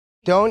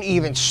Don't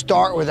even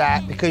start with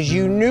that because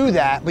you knew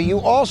that, but you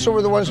also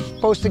were the ones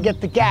supposed to get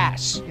the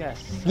gas.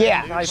 Yes.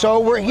 Yeah, so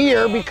we're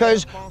here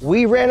because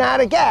we ran out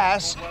of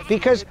gas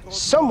because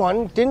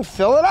someone didn't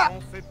fill it up.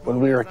 When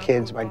we were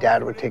kids, my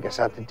dad would take us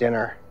out to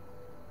dinner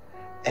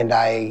and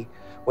I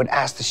would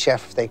ask the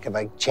chef if they could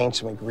like change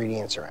some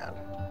ingredients around.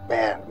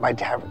 Man, my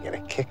dad would get a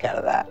kick out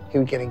of that. He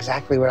would get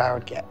exactly what I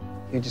would get.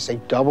 He would just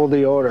say, double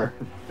the order.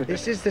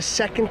 This is the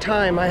second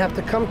time I have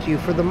to come to you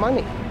for the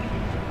money.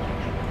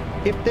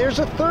 If there's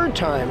a third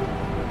time,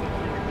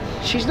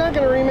 she's not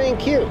gonna remain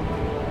cute.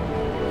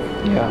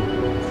 Yeah.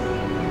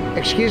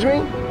 Excuse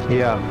me?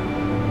 Yeah.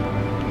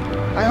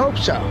 I hope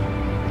so.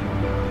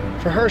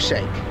 For her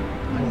sake.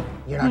 Honey,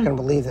 you're not gonna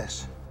believe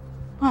this.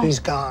 He's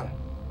gone.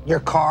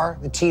 Your car,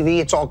 the TV,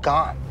 it's all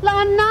gone.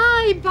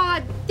 Lanai,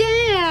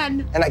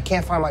 Dan! And I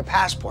can't find my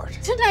passport.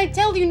 Didn't I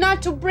tell you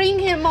not to bring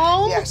him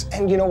home? Yes,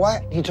 and you know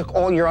what? He took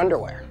all your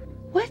underwear.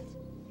 What?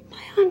 My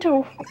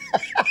underwear?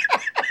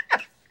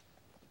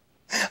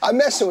 I'm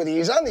messing with you.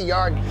 He's on the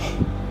yard.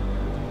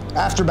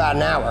 After about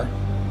an hour,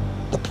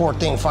 the poor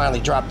thing finally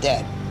dropped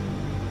dead.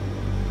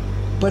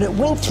 But it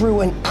went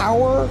through an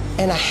hour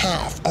and a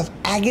half of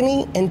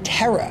agony and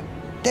terror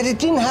that it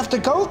didn't have to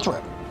go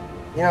through.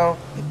 You know,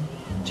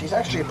 she's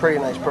actually a pretty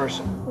nice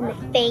person. When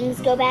the fangs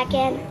go back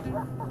in.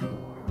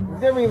 We've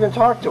never even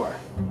talked to her.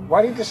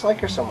 Why do you dislike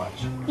her so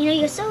much? You know,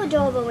 you're so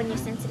adorable when you're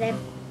sensitive.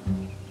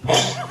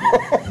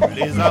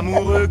 Les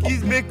amoureux qui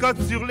se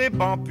bécotent sur les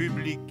bancs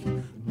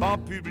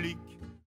publics.